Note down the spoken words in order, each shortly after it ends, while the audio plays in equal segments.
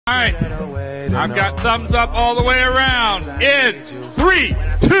All right, I've got thumbs up all the way around. In 3, 2,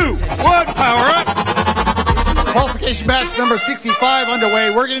 1, power up. Qualification match number 65 underway.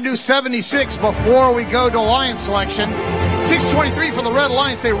 We're going to do 76 before we go to alliance selection. 623 for the Red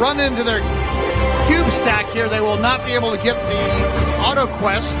Alliance. They run into their cube stack here. They will not be able to get the auto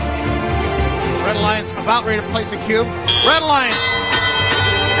quest. Red Alliance about ready to place a cube. Red Alliance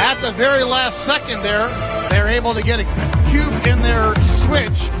at the very last second there, they're able to get a cube in their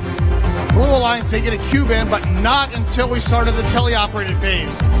switch. Blue Alliance, they get a cube in, but not until we started the teleoperated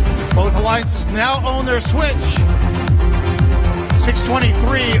phase. Both alliances now own their switch.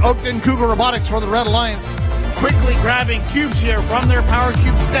 623, Oakton Cougar Robotics for the Red Alliance, quickly grabbing cubes here from their power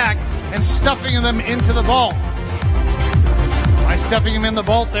cube stack and stuffing them into the vault. By stuffing them in the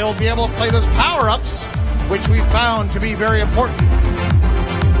vault, they will be able to play those power-ups, which we found to be very important.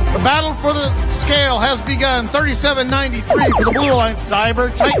 The battle for the scale has begun. 3793 for the Blue Alliance. Cyber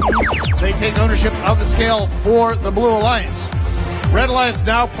Titans, they take ownership of the scale for the Blue Alliance. Red Alliance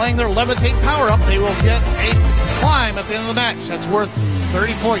now playing their Levitate power-up. They will get a climb at the end of the match. That's worth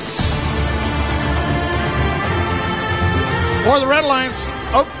 30 points. For the Red Alliance,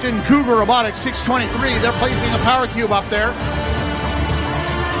 Oakton Cougar Robotics, 623. They're placing a power cube up there.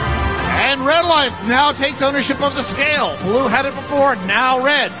 And Red Alliance now takes ownership of the scale. Blue had it before, now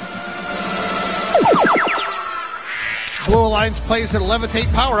red. Blue Alliance plays their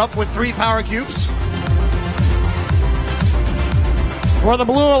Levitate power-up with 3 power cubes. For the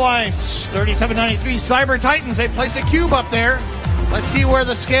Blue Alliance, 3793, Cyber Titans, they place a cube up there. Let's see where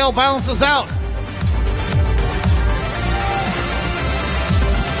the scale balances out.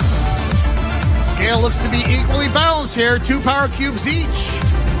 Scale looks to be equally balanced here, 2 power cubes each.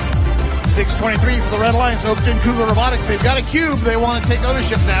 623 for the Red Alliance, Oakton Cougar Robotics. They've got a cube. They want to take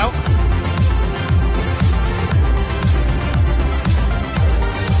ownership now.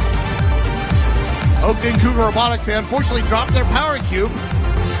 Oakton Cougar Robotics, they unfortunately dropped their power cube.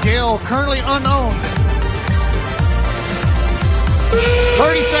 Scale currently unowned.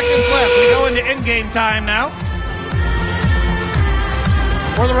 30 seconds left. We go into in-game time now.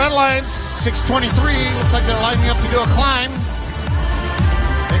 For the Red Alliance, 623. Looks like they're lining up to do a climb.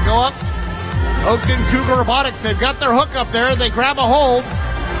 They go up. Oakton Cougar Robotics, they've got their hook up there. They grab a hold.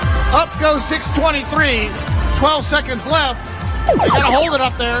 Up goes 623. 12 seconds left. They got to hold it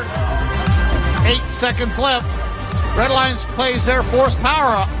up there. 8 seconds left. Red Alliance plays their force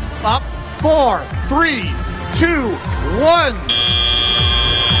power up. 4, 3, 2, 1.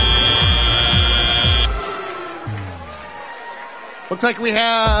 Looks like we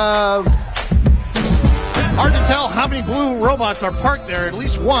have... Hard to tell how many blue robots are parked there. At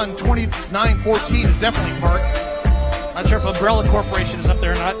least one, 2914 is definitely parked. Not sure if Umbrella Corporation is up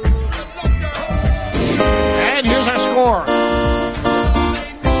there or not. And here's our score.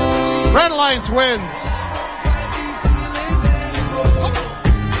 Red Alliance wins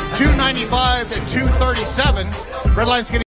 295 to 237. Red Alliance getting